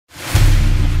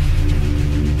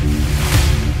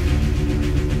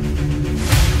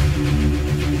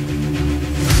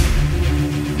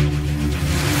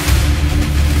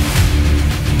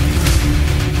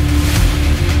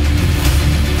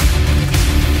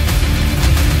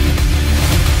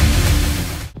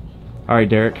All right,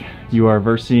 Derek, you are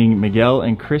versing Miguel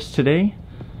and Chris today.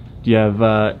 Do you have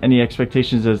any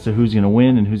expectations as to who's going to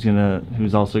win and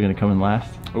who's also going to come in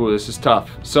last? Oh, this is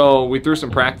tough. So we threw some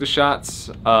practice shots.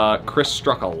 Chris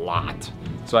struck a lot,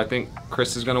 so I think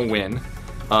Chris is going to win.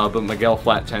 But Miguel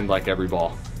flat 10'd like every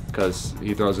ball because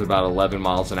he throws at about 11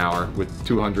 miles an hour with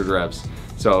 200 revs.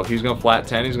 So he's going to flat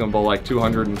 10. He's going to bowl like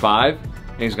 205,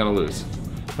 and he's going to lose.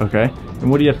 Okay. And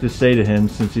what do you have to say to him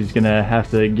since he's going to have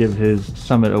to give his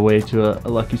summit away to a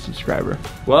lucky subscriber?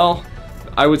 Well,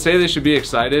 I would say they should be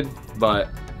excited, but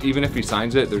even if he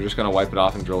signs it, they're just going to wipe it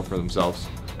off and drill for themselves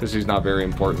because he's not very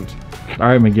important. All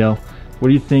right, Miguel. What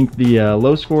do you think the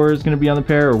low score is going to be on the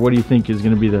pair, or what do you think is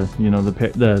going to be the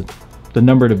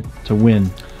number to win?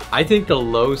 I think the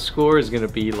low score is going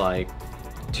to be like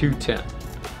 210.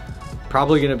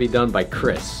 Probably going to be done by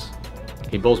Chris.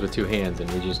 He bowls with two hands, and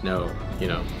we just know,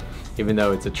 even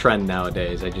though it's a trend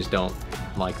nowadays, I just don't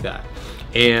like that.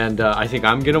 And I think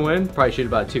I'm going to win. Probably shoot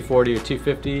about 240 or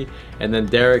 250. And then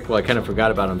Derek, well, I kind of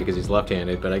forgot about him because he's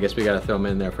left-handed, but I guess we got to throw him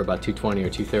in there for about 220 or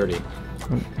 230.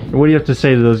 What do you have to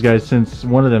say to those guys since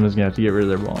one of them is going to have to get rid of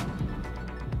their ball?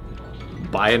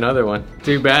 Buy another one.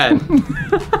 Too bad.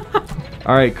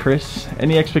 All right, Chris,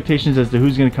 any expectations as to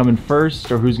who's going to come in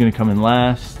first or who's going to come in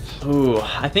last? Ooh,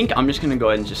 I think I'm just gonna go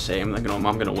ahead and just say I'm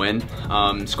gonna win.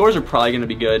 Scores are probably gonna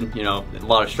be good, a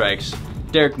lot of strikes.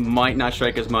 Derek might not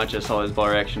strike as much. I saw his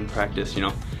bar action practice,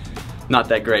 not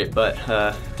that great, but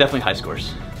definitely high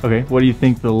scores. Okay, what do you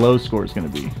think the low score is gonna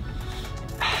be?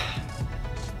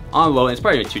 On low, it's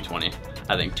probably like 220.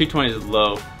 I think 220 is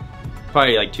low,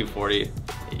 probably like 240.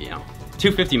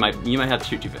 250 you might have to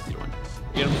shoot 250 to win.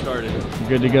 Get them started.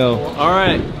 Good to go. All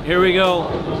right, here we go.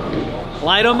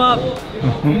 Light them up.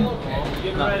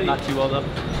 Not too well up.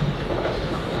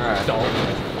 All right.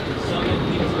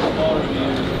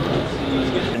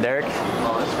 Derek,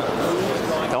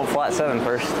 don't flat 7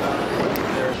 first.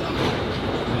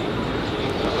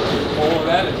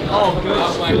 Oh,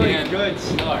 good. Good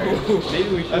start. Maybe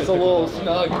we should. That's a little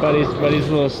snug. Buddy's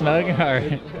a little snug. All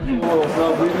right.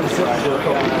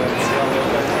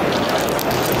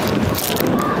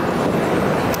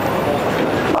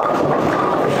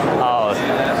 Oh,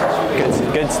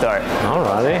 good start.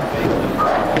 Alrighty.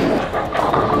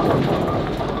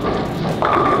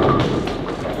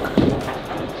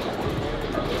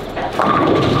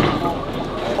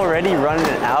 Already running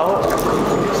it out.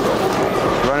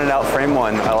 Running out frame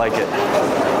 1. I like it.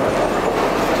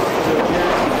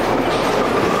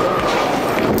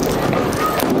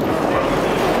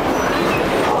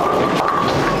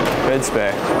 Good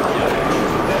spay.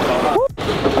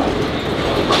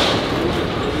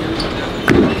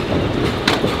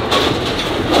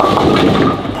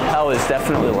 That was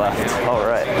definitely left. All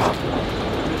right.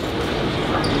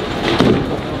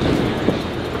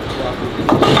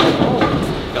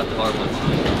 Got the hard one.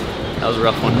 That was a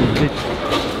rough one.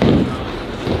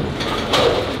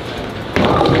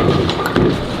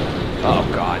 Oh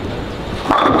God.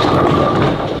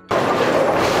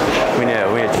 We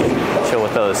need to chill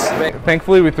with those.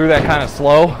 Thankfully, we threw that kind of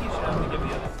slow.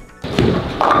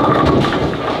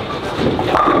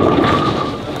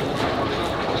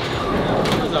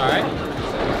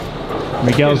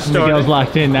 Miguel's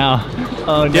locked in now.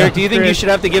 Oh, no, Derek, do you think you should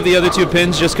have to give the other 2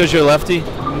 pins just because you're lefty?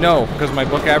 No, because my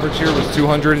book average here was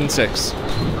 206. Just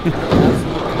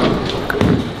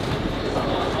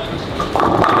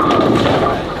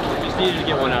needed to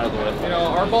get one out of the way.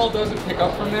 Our ball doesn't pick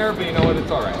up from there, but you know what?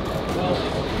 It's all right.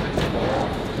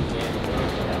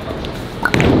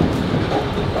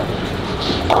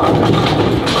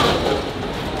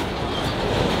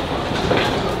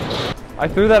 I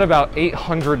threw that about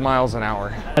 800 miles an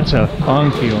hour. That's a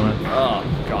funky one. Oh,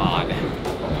 God.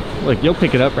 Look, you'll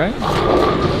pick it up, right?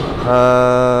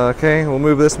 Okay, we'll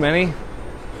move this many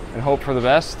and hope for the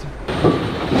best.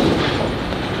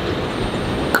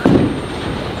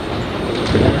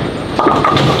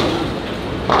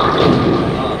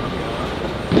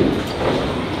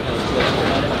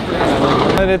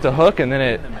 I hit the hook and then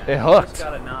it hooked.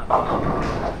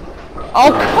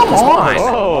 Oh, come on!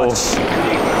 Oh, it's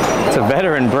a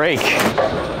veteran break.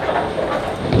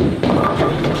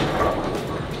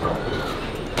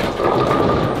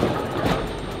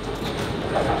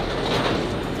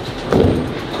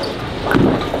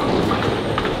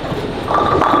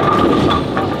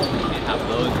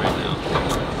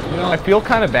 I feel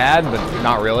kind of bad, but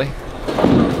not really.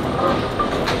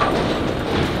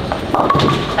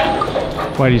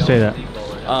 Why do you say that?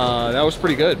 That was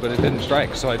pretty good, but it didn't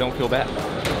strike, so I don't feel bad.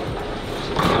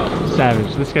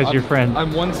 Savage. This guy's your friend.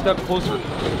 I'm one step closer.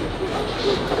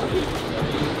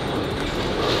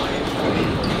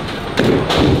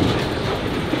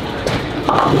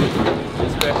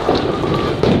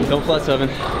 Don't flat 7.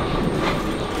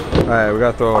 All right, we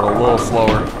gotta throw it a little slower.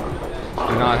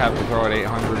 Do not have to throw it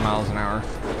 800 miles an hour.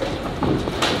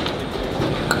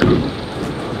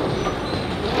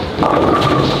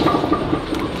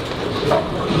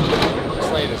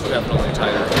 This lane is definitely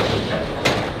tighter.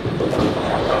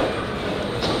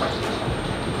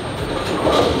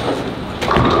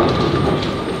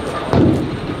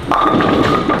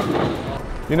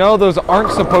 You know, those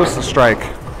aren't supposed to strike.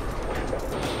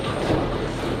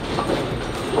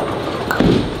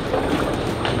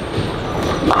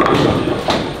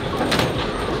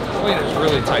 It's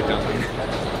really tight down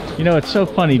there. You know, it's so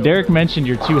funny. Derek mentioned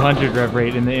your 200 rev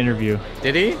rate in the interview.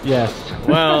 Did he? Yes.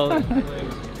 Well,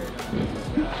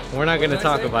 we're not going to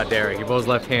talk about Derek. He bowls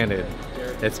left-handed.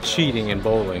 That's cheating in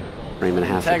bowling.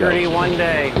 Integrity one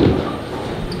day.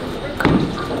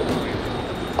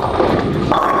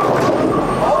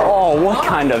 Oh, what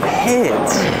kind of hit?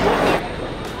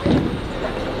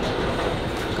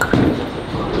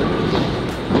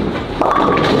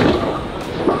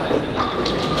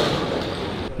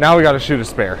 Now we got to shoot a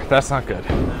spare. That's not good.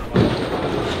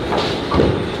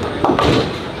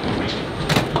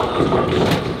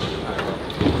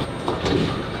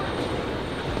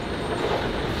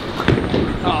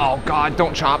 Oh God,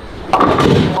 don't chop.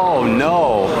 Oh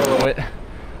no.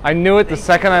 I knew it the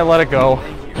second I let it go.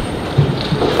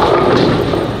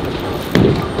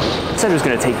 I said it was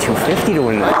going to take 250 to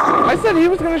win this. I said he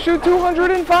was going to shoot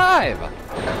 205.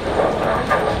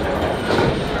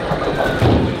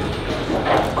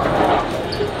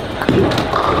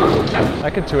 I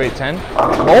could 2-8-10.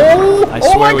 Oh! I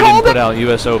swear we didn't put out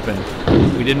U.S. Open.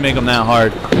 We didn't make them that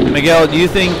hard. Miguel, do you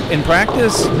think in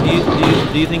practice,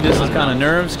 do you think this is kind of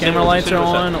nerves, camera lights are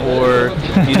on, or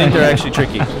do you think they're actually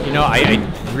tricky? You know, I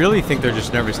really think they're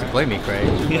just nervous to play me, Craig.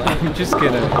 I'm just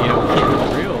going to, you know, keep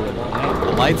it real.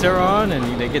 The lights are on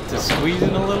and they get to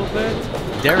squeezing a little bit.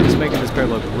 Derek's making this pair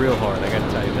look real hard, I got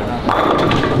to tell you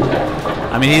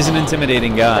that. I mean, he's an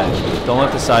intimidating guy. Don't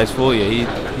let the size fool you. He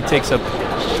takes up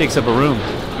a room.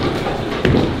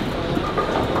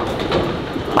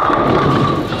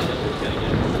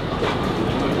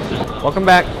 Welcome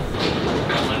back.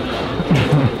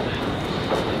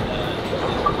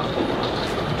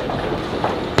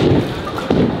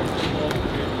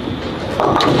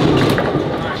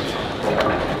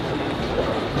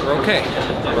 We're okay.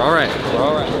 We're all right. We're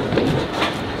all right.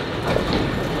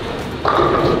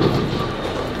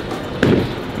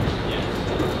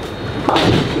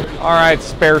 All right,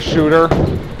 spare shooter.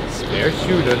 Spare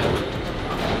shooter.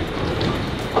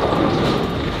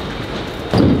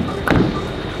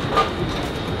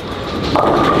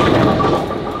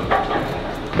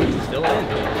 Still in.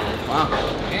 Wow.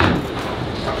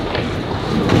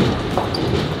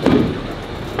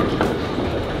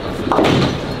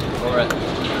 All right.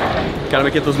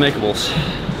 Gotta get those makeables.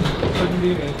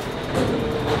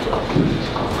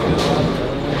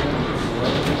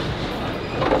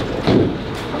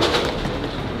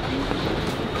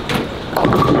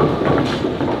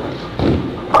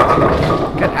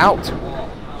 Get out.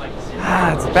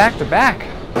 Ah, it's back to back.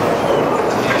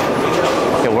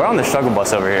 Yeah, we're on the struggle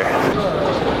bus over here.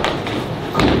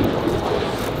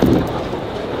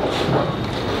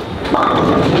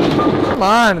 Come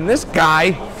on, and this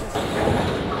guy.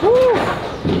 Woo.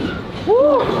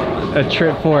 Woo. A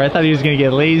trip 4. I thought he was going to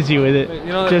get lazy with it. You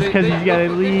know, just because he's got to I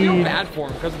feel lead. bad for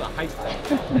him because of the height thing.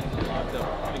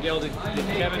 Miguel, did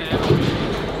Kevin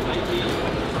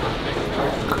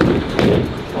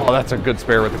Oh, that's a good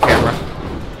spare with the camera.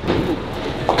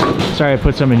 Sorry I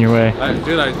put some in your way.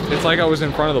 Dude, it's like I was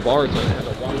in front of the bars and I had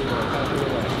to walk.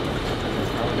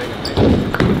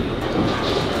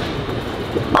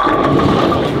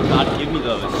 God, give me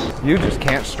those. You just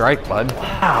can't strike, bud.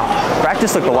 Wow.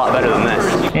 Practice looked a lot better than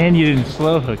this. And you didn't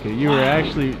slow hook it. You were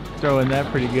actually throwing that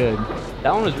pretty good.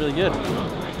 That one was really good.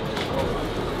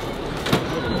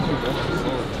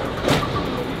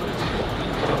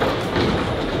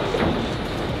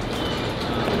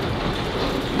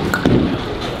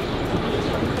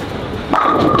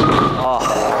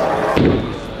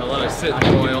 Now let us sit in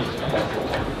the oil.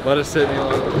 Let us sit in the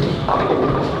oil.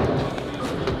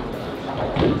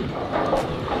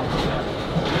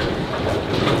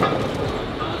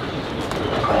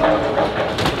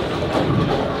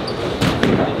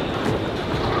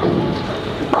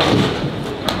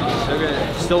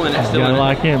 Still in it, You still gotta in it.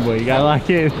 lock in, boy. You gotta lock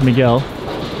in. Miguel,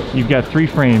 you've got 3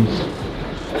 frames.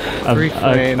 Of Three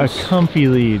frames. A comfy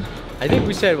lead. I think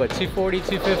we said, what, 240,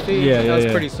 250? Yeah, That was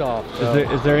yeah. pretty soft. So.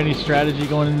 Is there any strategy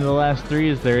going into the last 3?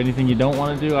 Is there anything you don't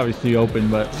want to do? Obviously open,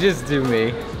 but Just do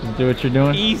me. just do what you're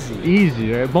doing. Easy.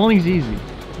 Easy, right? Bowling's easy.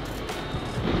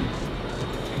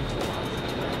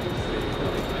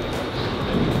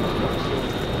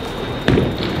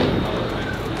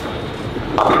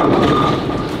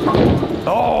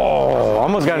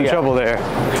 Almost got in trouble there.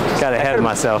 Got ahead of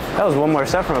myself. That was one more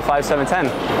step from a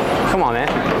 5.710. Come on, man.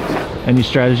 Any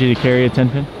strategy to carry a 10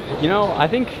 pin? You know, I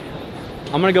think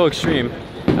I'm gonna go extreme.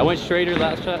 I went straighter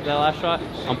that last shot.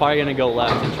 I'm probably gonna go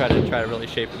left and try to really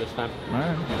shape it this time. All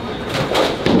right.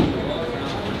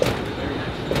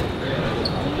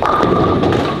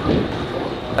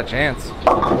 A chance.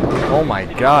 Oh my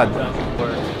God.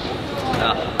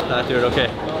 That dude,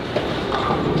 okay.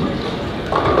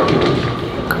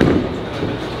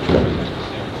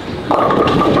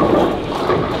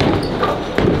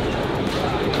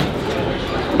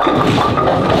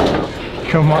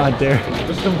 Come on, Derek.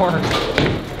 Just some more.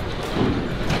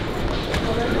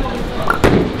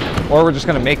 Or we're just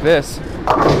gonna make this.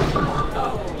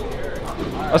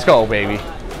 Let's go, baby.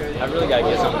 I really gotta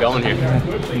get something going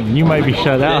here. You might be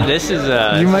shut out. This is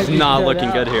not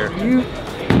looking good here.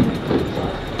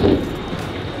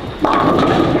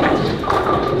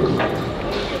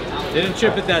 Didn't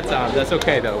chip it that time. That's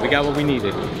okay though. We got what we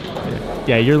needed.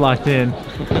 Yeah, you're locked in.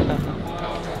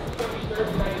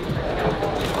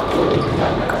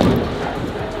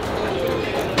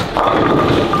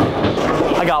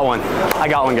 I got one. I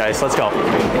got one, guys. Let's go.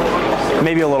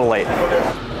 Maybe a little late.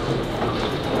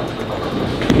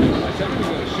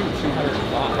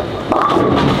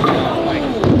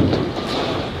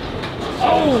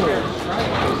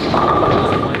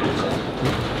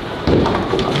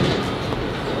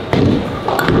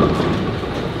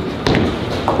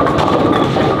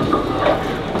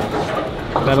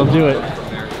 That'll do it.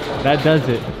 That does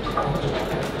it.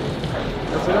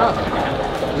 That's enough.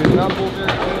 We did not pull very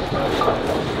close.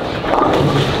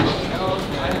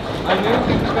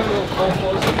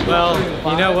 Well,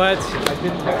 you know what?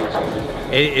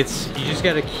 It's you just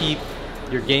got to keep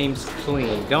your games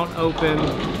clean. Don't open.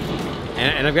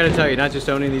 And I've got to tell you, not just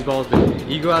owning these balls, but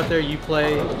you go out there, you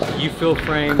play, you fill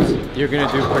frames, you're gonna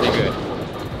do pretty good.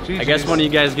 I guess when you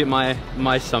guys get my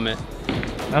summit.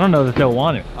 I don't know that they'll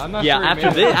want it. I'm not Yeah, sure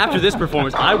after this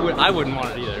performance, I wouldn't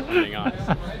want it either, if I'm being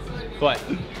honest. But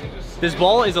this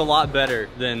ball is a lot better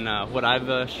than what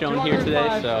I've shown here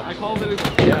today. So I called it.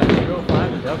 Yeah, you go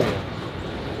 5 and W.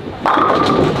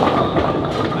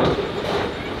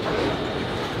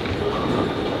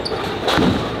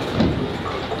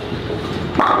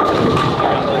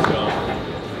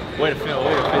 way to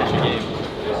finish the game.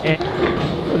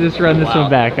 We'll just run this one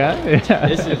back, huh?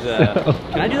 This is.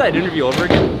 Can I do that interview over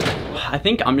again? I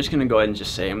think I'm just gonna go ahead and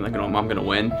just say I'm gonna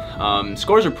win.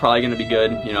 Scores are probably gonna be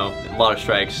good. You know, a lot of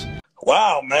strikes.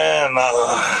 Wow, man.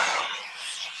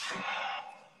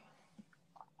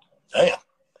 Damn.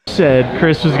 Said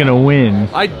Chris was gonna win.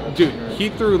 Dude, he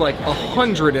threw like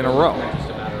 100 in a row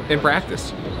in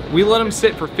practice. We let him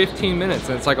sit for 15 minutes,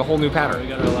 and it's like a whole new pattern.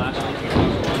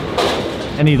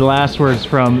 Any last words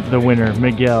from the winner,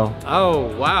 Miguel? Oh,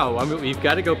 wow. I mean, we've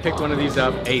got to go pick one of these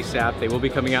up ASAP. They will be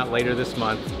coming out later this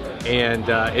month. And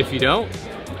if you don't,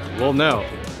 we'll know.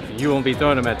 You won't be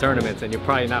throwing them at tournaments, and you'll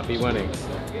probably not be winning.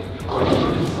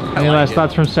 Any last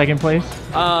thoughts from second place?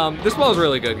 This ball is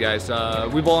really good, guys.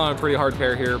 We bowl on a pretty hard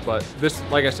pair here, but this,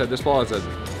 like I said, this ball is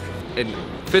it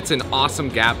fits an awesome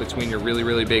gap between your really,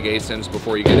 really big ASIMs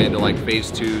before you get into like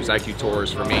phase 2s, IQ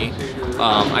Tours for me.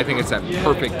 I think it's that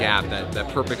perfect gap, that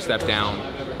perfect step down.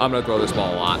 I'm gonna throw this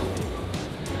ball a lot.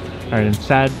 All right, and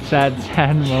sad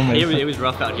moment. It was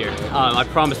rough out here. I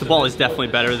promise the ball is definitely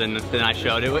better than I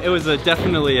showed. It was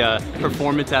definitely a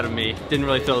performance out of me. Didn't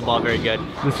really throw the ball very good.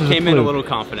 Came in a little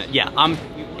confident. Yeah,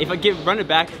 if I run it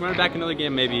back another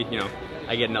game, maybe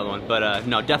I get another one. But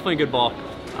no, definitely a good ball.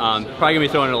 Probably gonna be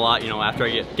throwing it a lot, after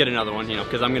I get another one,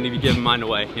 because I'm gonna be giving mine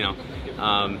away,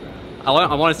 I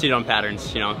want to see it on patterns,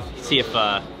 see if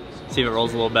it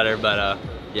rolls a little better, but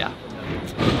yeah.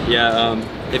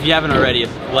 If you haven't already,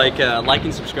 like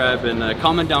and subscribe, and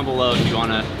comment down below if you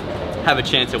want to have a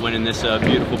chance at winning this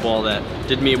beautiful ball that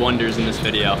did me wonders in this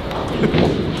video.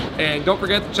 And don't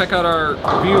forget to check out our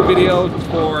review video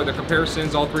for the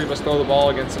comparisons. All three of us throw the ball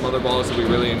against some other balls that we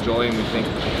really enjoy and we think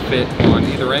fit on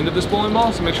either end of this bowling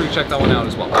ball, so make sure you check that one out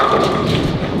as well.